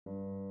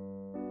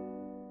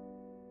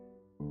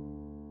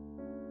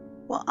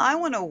Well, I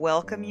want to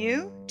welcome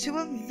you to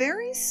a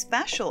very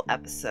special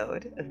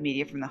episode of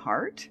Media from the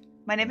Heart.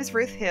 My name is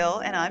Ruth Hill,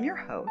 and I'm your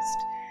host.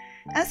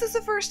 This is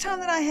the first time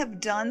that I have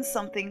done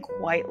something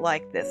quite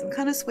like this. I'm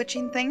kind of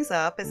switching things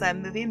up as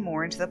I'm moving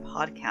more into the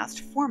podcast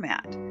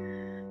format.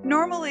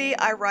 Normally,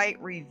 I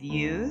write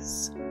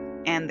reviews,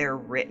 and they're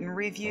written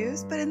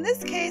reviews, but in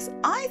this case,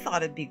 I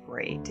thought it'd be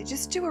great to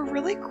just do a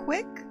really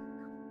quick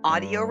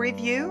audio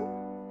review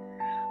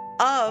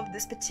of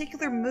this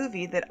particular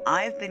movie that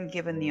I've been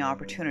given the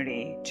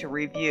opportunity to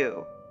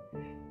review.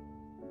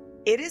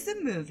 It is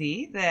a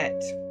movie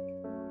that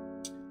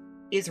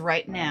is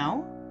right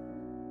now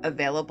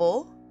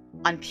available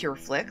on Pure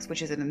Flix,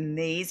 which is an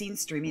amazing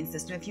streaming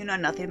system. If you know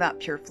nothing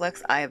about Pure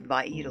Flix, I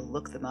invite you to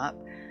look them up.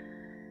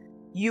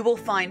 You will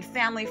find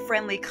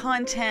family-friendly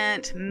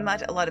content,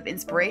 a lot of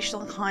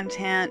inspirational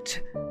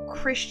content,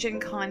 Christian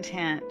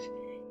content,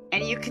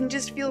 and you can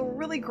just feel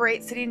really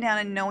great sitting down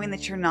and knowing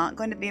that you're not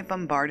going to be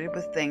bombarded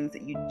with things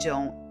that you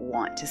don't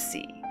want to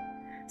see,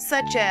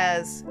 such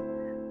as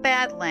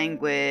bad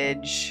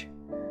language,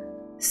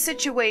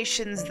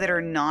 situations that are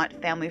not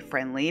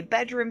family-friendly,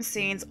 bedroom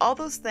scenes, all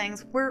those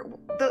things. You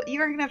aren't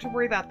going to have to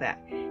worry about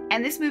that.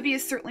 And this movie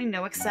is certainly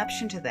no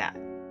exception to that.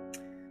 The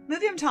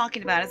movie I'm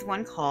talking about is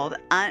one called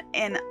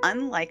An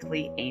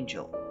Unlikely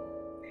Angel.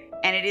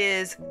 And it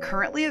is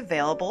currently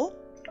available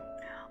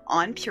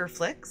on Pure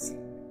Flix.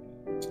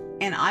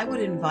 And I would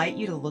invite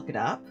you to look it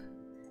up.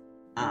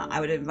 I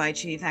would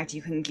invite you, in fact,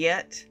 you can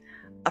get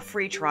a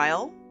free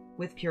trial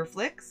with Pure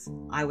Flix.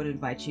 I would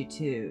invite you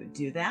to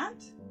do that.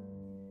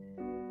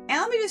 And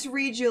let me just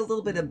read you a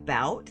little bit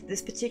about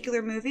this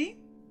particular movie.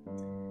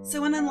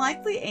 So, An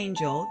Unlikely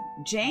Angel,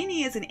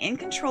 Janie is an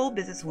in-control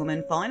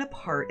businesswoman falling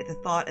apart at the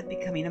thought of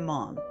becoming a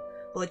mom.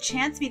 Will a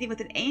chance meeting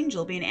with an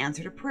angel be an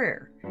answer to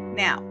prayer?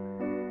 Now,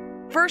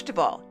 first of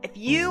all, if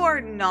you are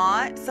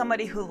not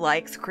somebody who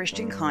likes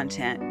Christian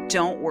content,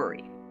 don't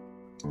worry.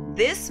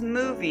 This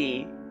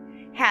movie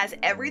has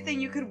everything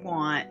you could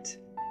want,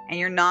 and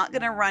you're not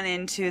going to run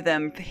into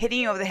them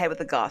hitting you over the head with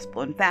the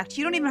gospel. In fact,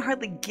 you don't even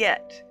hardly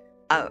get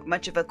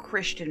much of a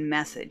Christian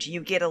message.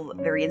 You get a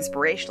very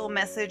inspirational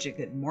message, a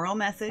good moral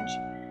message.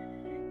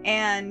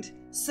 And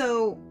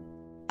so,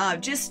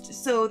 just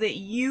so that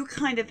you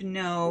kind of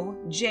know,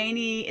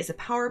 Janie is a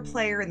power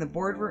player in the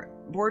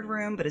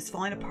boardroom, but is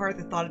falling apart at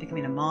the thought of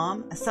becoming a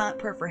mom. A silent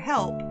prayer for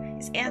help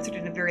is answered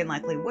in a very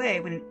unlikely way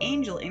when an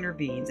angel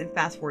intervenes and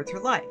fast forwards her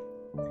life.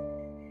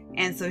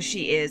 And so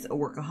she is a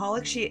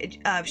workaholic.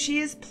 Janie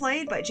is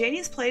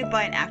played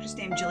by an actress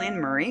named Jillian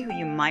Murray, who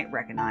you might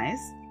recognize.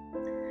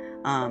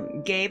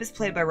 Gabe is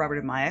played by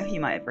Robert Amaya, who you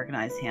might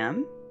recognize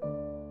him.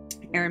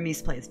 Aaron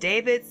Meese plays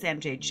David. Sam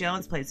J.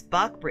 Jones plays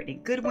Buck. Brittany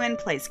Goodwin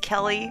plays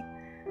Kelly.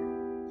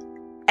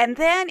 And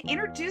then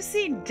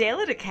introducing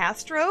Dela De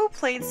Castro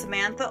playing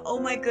Samantha. Oh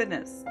my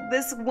goodness.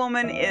 This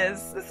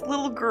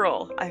little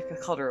girl. I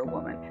called her a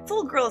woman. This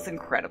little girl is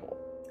incredible.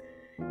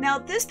 Now,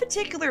 this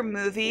particular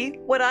movie,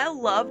 what I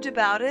loved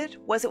about it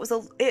was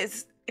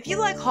if you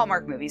like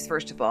Hallmark movies,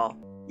 first of all,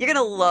 you're going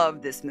to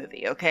love this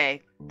movie,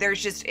 okay?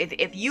 There's just,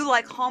 if you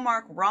like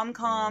Hallmark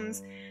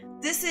rom-coms,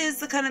 this is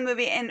the kind of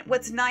movie, and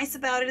what's nice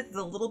about it is it's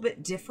a little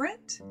bit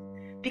different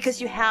because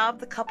you have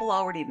the couple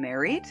already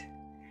married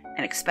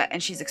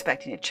and she's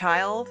expecting a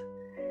child.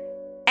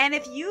 And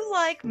if you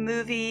like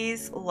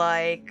movies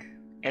like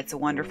It's a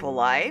Wonderful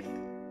Life,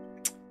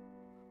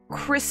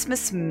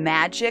 Christmas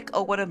Magic,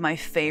 one of my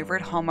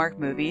favorite Hallmark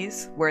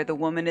movies where the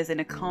woman is in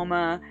a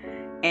coma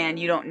and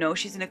you don't know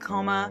she's in a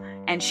coma,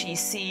 and she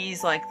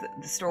sees like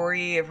the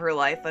story of her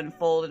life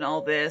unfold and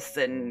all this,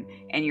 and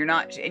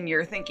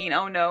you're thinking,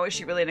 oh no, is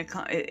she really in a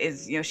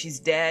coma? She's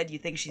dead. You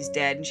think she's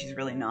dead, and she's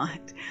really not.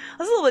 It's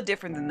a little bit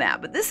different than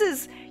that, but this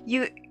is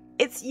you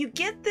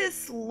get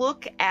this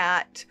look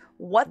at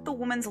what the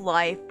woman's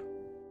life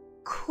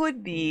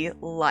could be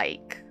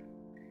like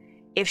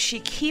if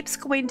she keeps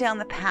going down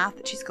the path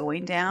that she's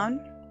going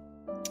down.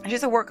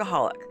 She's a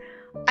workaholic.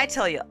 I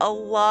tell you, a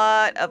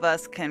lot of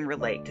us can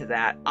relate to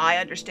that. I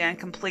understand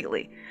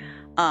completely.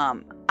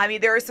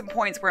 There are some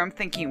points where I'm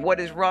thinking, what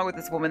is wrong with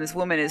this woman? This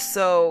woman is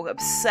so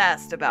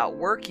obsessed about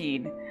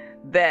working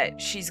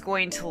that she's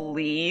going to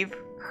leave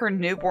her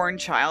newborn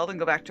child and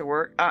go back to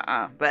work.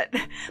 But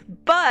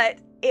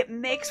it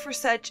makes for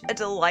such a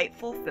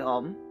delightful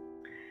film.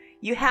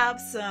 You have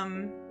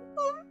some...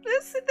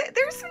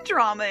 there's some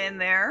drama in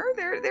there.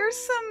 There's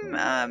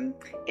some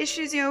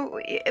issues.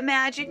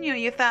 Imagine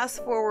you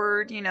fast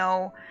forward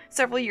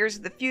several years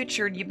in the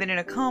future and you've been in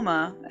a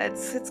coma.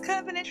 It's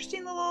kind of an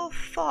interesting little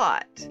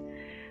thought.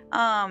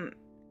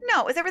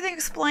 No, is everything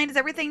explained? Is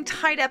everything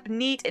tied up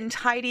neat and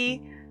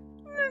tidy?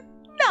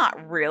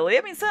 Not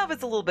really. Some of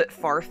it's a little bit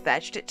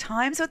far-fetched at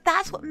times, but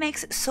that's what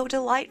makes it so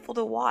delightful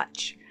to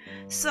watch.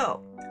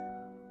 So,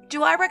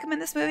 do I recommend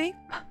this movie?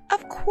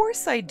 Of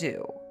course I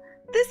do.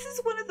 This is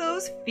one of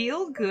those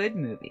feel-good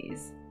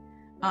movies.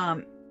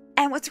 And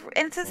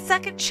it's a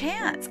second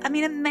chance.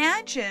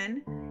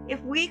 Imagine if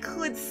we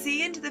could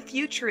see into the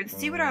future and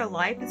see what our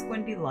life is going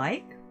to be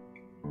like.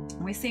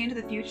 And we see into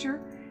the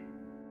future,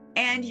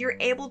 and you're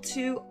able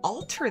to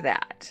alter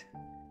that.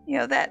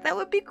 that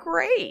would be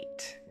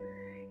great.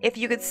 If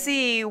you could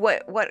see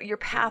what your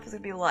path is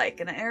going to be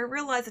like. And I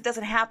realize it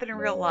doesn't happen in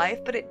real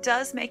life, but it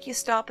does make you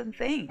stop and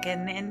think.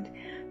 And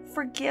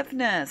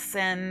forgiveness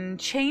and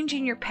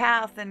changing your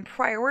path and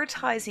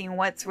prioritizing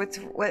what's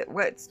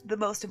the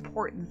most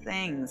important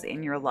things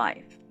in your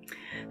life.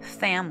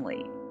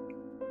 Family.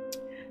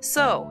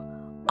 So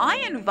I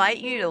invite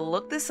you to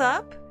look this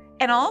up.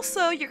 And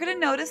also you're going to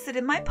notice that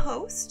in my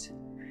post,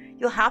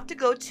 you'll have to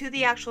go to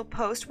the actual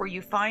post where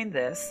you find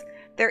this.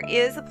 There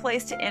is a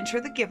place to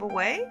enter the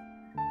giveaway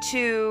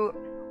to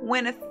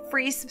win a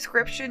free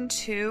subscription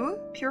to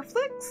Pure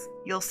Flix.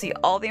 You'll see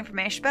all the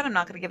information about it. I'm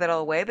not going to give that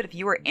all away, but if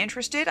you are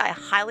interested, I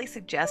highly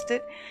suggest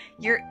it.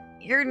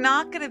 You're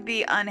not going to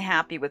be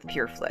unhappy with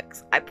Pure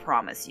Flix. I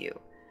promise you.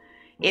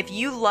 If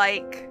you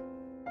like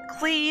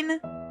clean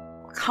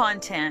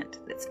content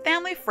that's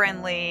family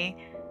friendly,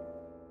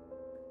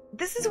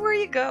 this is where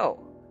you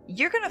go.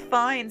 You're going to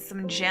find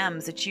some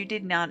gems that you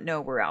did not know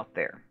were out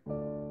there.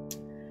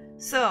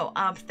 So,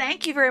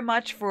 thank you very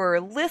much for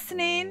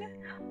listening.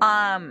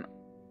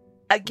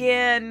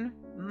 Again,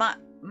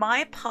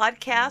 my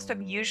podcast,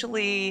 I'm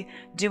usually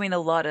doing a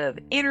lot of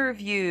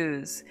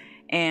interviews,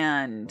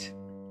 and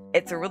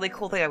it's a really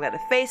cool thing. I've got a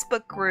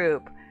Facebook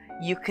group.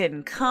 You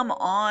can come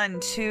on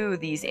to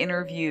these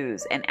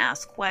interviews and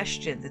ask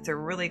questions. It's a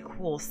really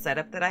cool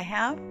setup that I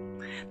have.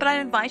 But I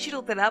invite you to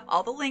look it up.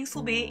 All the links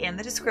will be in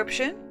the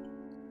description.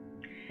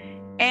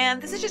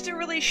 And this is just a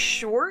really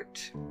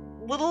short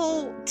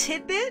little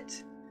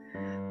tidbit.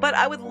 But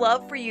I would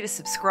love for you to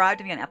subscribe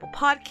to me on Apple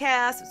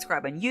Podcasts,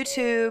 subscribe on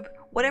YouTube,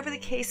 whatever the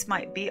case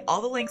might be.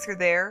 All the links are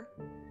there.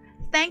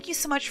 Thank you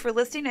so much for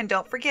listening. And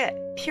don't forget,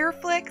 Pure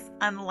Flix,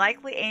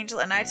 Unlikely Angel.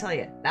 And I tell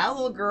you, that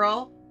little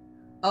girl,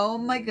 oh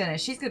my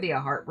goodness, she's going to be a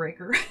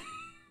heartbreaker.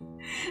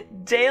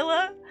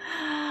 Dayla,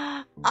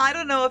 I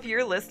don't know if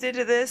you're listening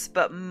to this,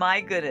 but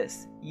my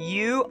goodness,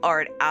 you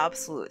are an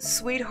absolute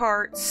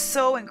sweetheart,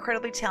 so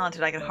incredibly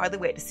talented. I can hardly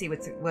wait to see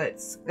what's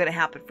going to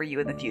happen for you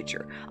in the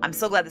future. I'm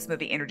so glad this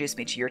movie introduced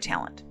me to your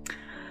talent.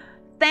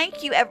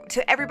 Thank you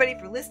to everybody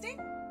for listening.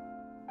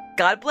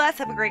 God bless.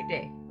 Have a great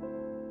day.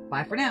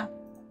 Bye for now.